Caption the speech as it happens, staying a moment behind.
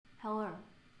Hello.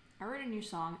 I wrote a new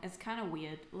song. It's kind of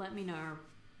weird. Let me know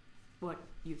what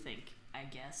you think, I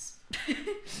guess.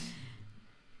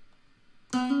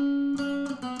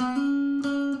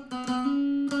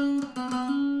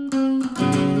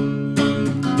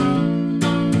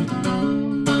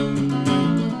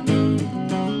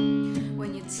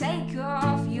 When you take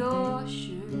off your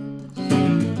shoes,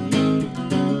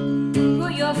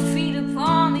 put your feet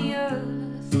upon the earth,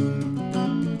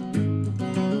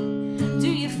 do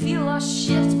you feel a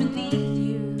shift beneath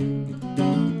you,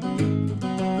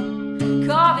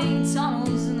 carving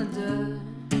tunnels in the dirt?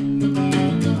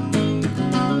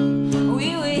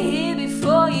 We were here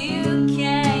before you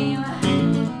came,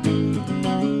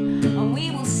 and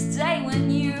we will stay when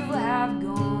you have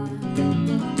gone.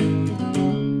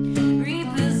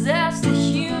 Repossess the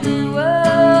human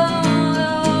world,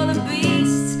 all the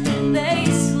beasts they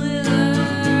slither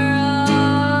on.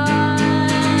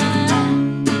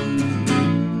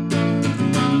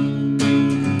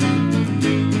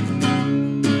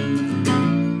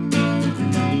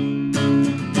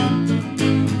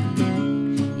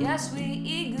 Yes, we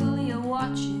eagerly are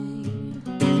watching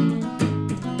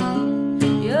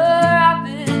your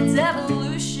rapid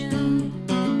evolution.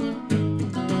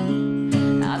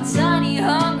 Our tiny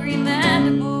hungry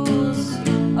mandibles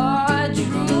are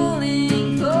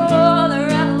drooling for the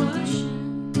revolution.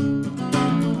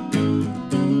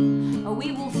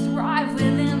 We will thrive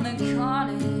within the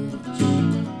carnage.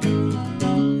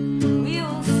 We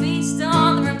will feast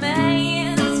on the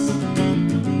remains.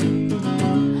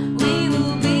 We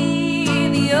will be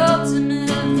the ultimate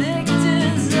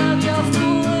victors of your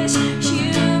foolish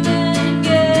human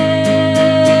games.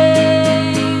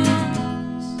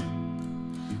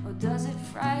 Or does it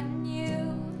frighten you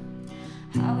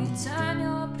how we turn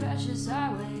your precious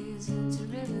highways into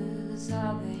rivers,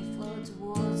 how they flow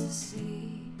towards the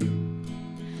sea,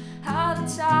 how the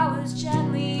towers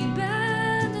gently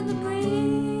bend in the breeze?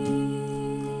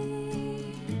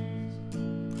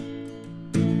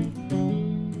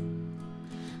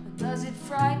 Or does it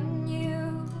frighten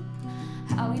you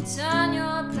how we turn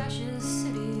your precious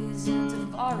cities into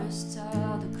forests,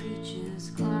 how the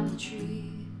creatures climb the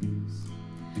trees,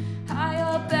 how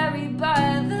you're buried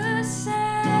by the centuries?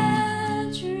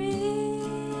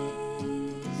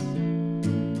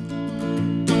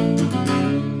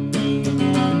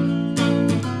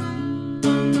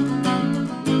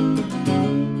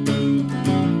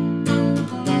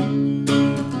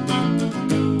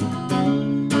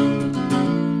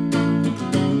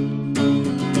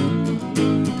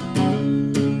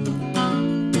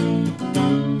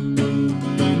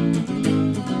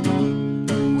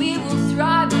 We will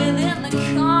thrive within the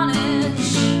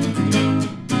carnage.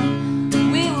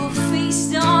 We will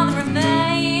feast on the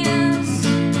remains.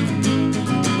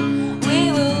 We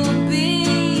will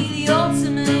be the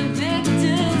ultimate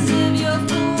victors of your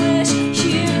foolish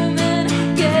human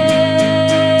games.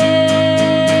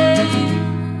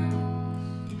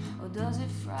 Or does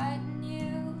it frighten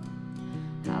you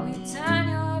how we turn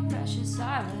your precious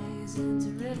highways into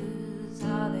rivers,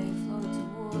 how they flow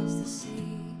towards the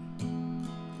sea,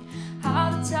 how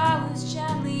the towers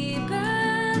gently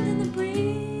bend in the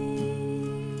breeze?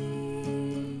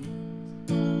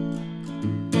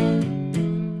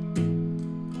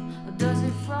 Or does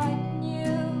it frighten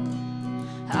you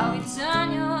how we turn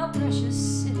your precious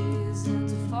cities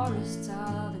into forests,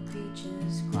 how the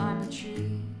creatures climb the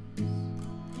trees,